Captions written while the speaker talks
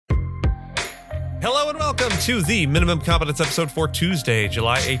Hello and welcome to the Minimum Competence episode for Tuesday,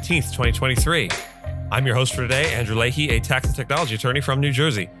 July 18th, 2023. I'm your host for today, Andrew Leahy, a tax and technology attorney from New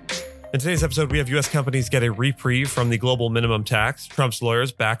Jersey. In today's episode, we have U.S. companies get a reprieve from the global minimum tax, Trump's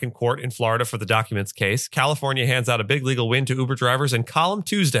lawyers back in court in Florida for the documents case, California hands out a big legal win to Uber drivers, and Column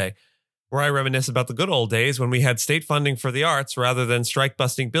Tuesday, where I reminisce about the good old days when we had state funding for the arts rather than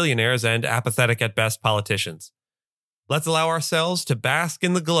strike-busting billionaires and apathetic at best politicians. Let's allow ourselves to bask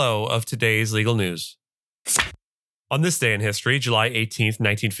in the glow of today's legal news. On this day in history, July 18th,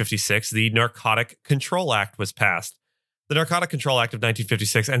 1956, the Narcotic Control Act was passed. The Narcotic Control Act of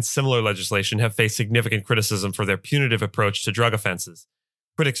 1956 and similar legislation have faced significant criticism for their punitive approach to drug offenses.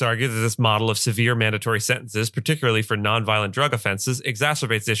 Critics argue that this model of severe mandatory sentences, particularly for nonviolent drug offenses,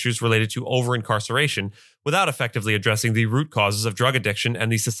 exacerbates issues related to over-incarceration without effectively addressing the root causes of drug addiction and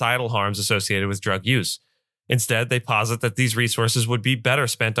the societal harms associated with drug use. Instead, they posit that these resources would be better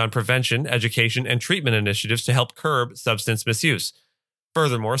spent on prevention, education, and treatment initiatives to help curb substance misuse.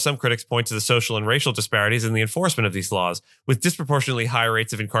 Furthermore, some critics point to the social and racial disparities in the enforcement of these laws, with disproportionately high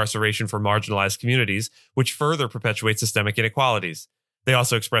rates of incarceration for marginalized communities, which further perpetuate systemic inequalities. They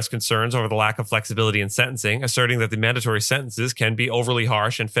also express concerns over the lack of flexibility in sentencing, asserting that the mandatory sentences can be overly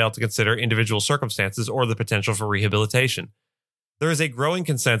harsh and fail to consider individual circumstances or the potential for rehabilitation. There is a growing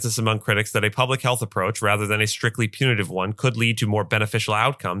consensus among critics that a public health approach, rather than a strictly punitive one, could lead to more beneficial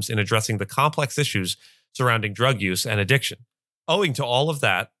outcomes in addressing the complex issues surrounding drug use and addiction. Owing to all of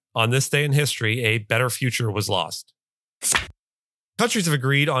that, on this day in history, a better future was lost. Countries have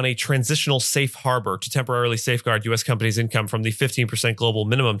agreed on a transitional safe harbor to temporarily safeguard U.S. companies' income from the 15% global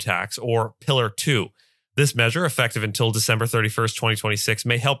minimum tax, or Pillar 2. This measure, effective until December 31st, 2026,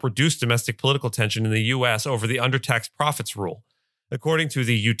 may help reduce domestic political tension in the U.S. over the undertaxed profits rule. According to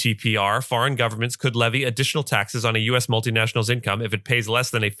the UTPR, foreign governments could levy additional taxes on a U.S. multinational's income if it pays less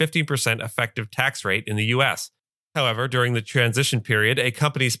than a 15% effective tax rate in the U.S. However, during the transition period, a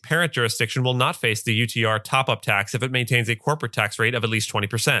company's parent jurisdiction will not face the UTR top-up tax if it maintains a corporate tax rate of at least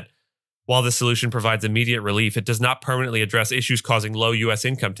 20%. While this solution provides immediate relief, it does not permanently address issues causing low U.S.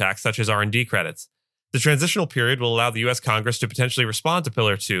 income tax, such as R&D credits. The transitional period will allow the U.S. Congress to potentially respond to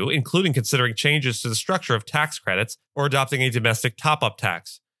Pillar 2, including considering changes to the structure of tax credits or adopting a domestic top-up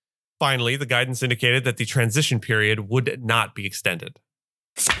tax. Finally, the guidance indicated that the transition period would not be extended.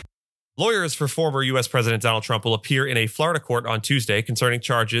 Lawyers for former U.S. President Donald Trump will appear in a Florida court on Tuesday concerning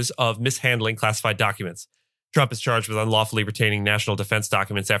charges of mishandling classified documents. Trump is charged with unlawfully retaining national defense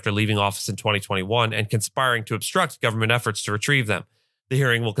documents after leaving office in 2021 and conspiring to obstruct government efforts to retrieve them. The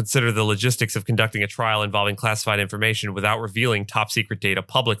hearing will consider the logistics of conducting a trial involving classified information without revealing top-secret data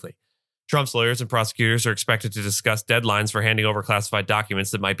publicly. Trump's lawyers and prosecutors are expected to discuss deadlines for handing over classified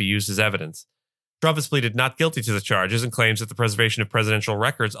documents that might be used as evidence. Trump has pleaded not guilty to the charges and claims that the preservation of presidential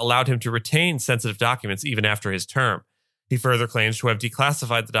records allowed him to retain sensitive documents even after his term. He further claims to have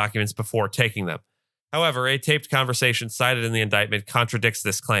declassified the documents before taking them. However, a taped conversation cited in the indictment contradicts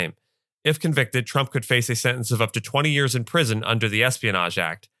this claim. If convicted, Trump could face a sentence of up to 20 years in prison under the Espionage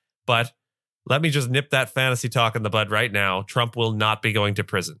Act. But let me just nip that fantasy talk in the bud right now. Trump will not be going to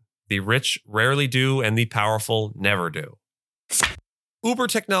prison. The rich rarely do, and the powerful never do. Uber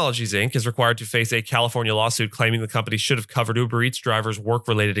Technologies, Inc. is required to face a California lawsuit claiming the company should have covered Uber Eats drivers'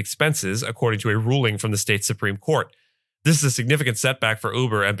 work-related expenses, according to a ruling from the state Supreme Court. This is a significant setback for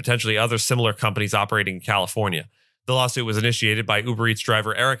Uber and potentially other similar companies operating in California. The lawsuit was initiated by Uber Eats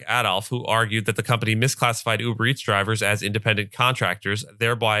driver Eric Adolph, who argued that the company misclassified Uber Eats drivers as independent contractors,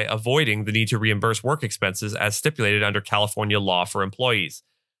 thereby avoiding the need to reimburse work expenses as stipulated under California law for employees.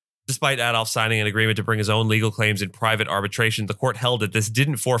 Despite Adolph signing an agreement to bring his own legal claims in private arbitration, the court held that this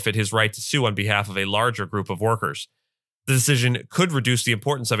didn't forfeit his right to sue on behalf of a larger group of workers. The decision could reduce the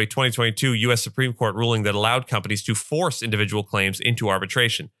importance of a 2022 U.S. Supreme Court ruling that allowed companies to force individual claims into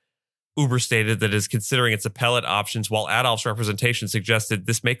arbitration. Uber stated that it is considering its appellate options, while Adolph's representation suggested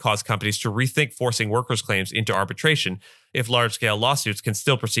this may cause companies to rethink forcing workers' claims into arbitration if large-scale lawsuits can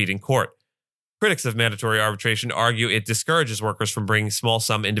still proceed in court. Critics of mandatory arbitration argue it discourages workers from bringing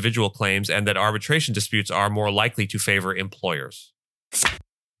small-sum individual claims and that arbitration disputes are more likely to favor employers.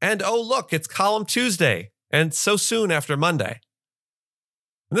 And oh look, it's Column Tuesday, and so soon after Monday.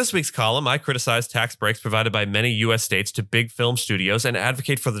 In this week's column, I criticize tax breaks provided by many U.S. states to big film studios and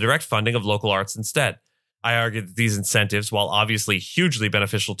advocate for the direct funding of local arts instead. I argue that these incentives, while obviously hugely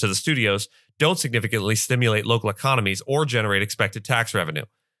beneficial to the studios, don't significantly stimulate local economies or generate expected tax revenue.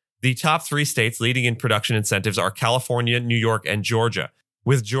 The top three states leading in production incentives are California, New York, and Georgia,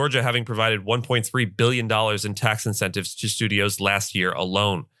 with Georgia having provided $1.3 billion in tax incentives to studios last year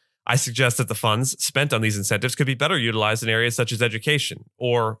alone. I suggest that the funds spent on these incentives could be better utilized in areas such as education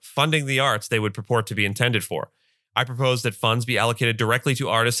or funding the arts they would purport to be intended for. I propose that funds be allocated directly to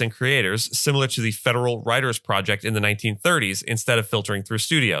artists and creators, similar to the Federal Writers Project in the 1930s, instead of filtering through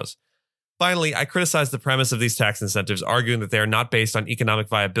studios. Finally, I criticize the premise of these tax incentives, arguing that they are not based on economic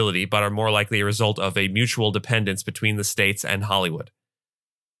viability, but are more likely a result of a mutual dependence between the states and Hollywood.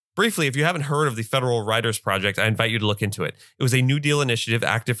 Briefly, if you haven't heard of the Federal Writers Project, I invite you to look into it. It was a New Deal initiative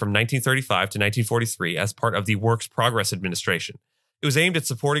active from 1935 to 1943 as part of the Works Progress Administration. It was aimed at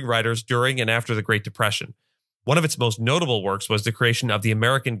supporting writers during and after the Great Depression. One of its most notable works was the creation of the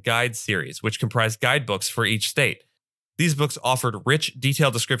American Guide series, which comprised guidebooks for each state. These books offered rich,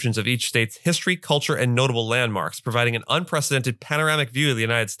 detailed descriptions of each state's history, culture, and notable landmarks, providing an unprecedented panoramic view of the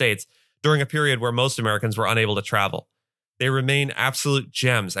United States during a period where most Americans were unable to travel. They remain absolute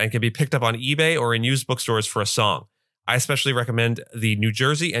gems and can be picked up on eBay or in used bookstores for a song. I especially recommend the New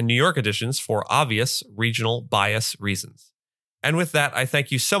Jersey and New York editions for obvious regional bias reasons. And with that, I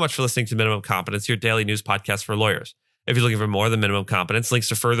thank you so much for listening to Minimum Competence, your daily news podcast for lawyers. If you're looking for more than Minimum Competence, links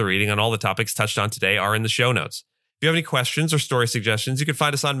to further reading on all the topics touched on today are in the show notes. If you have any questions or story suggestions, you can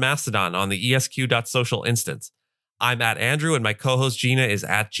find us on Mastodon on the esq.social instance. I'm at Andrew, and my co-host Gina is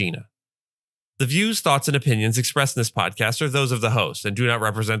at Gina. The views, thoughts, and opinions expressed in this podcast are those of the host and do not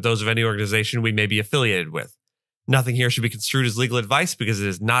represent those of any organization we may be affiliated with. Nothing here should be construed as legal advice because it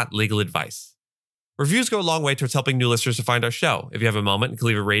is not legal advice. Reviews go a long way towards helping new listeners to find our show. If you have a moment and can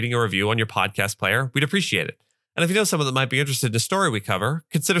leave a rating or review on your podcast player, we'd appreciate it. And if you know someone that might be interested in a story we cover,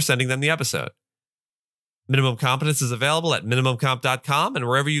 consider sending them the episode. Minimum Competence is available at minimumcomp.com and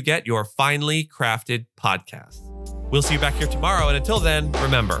wherever you get your finely crafted podcasts. We'll see you back here tomorrow, and until then,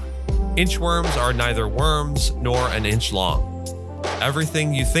 remember, inchworms are neither worms nor an inch long.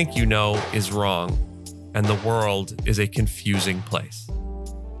 Everything you think you know is wrong, and the world is a confusing place.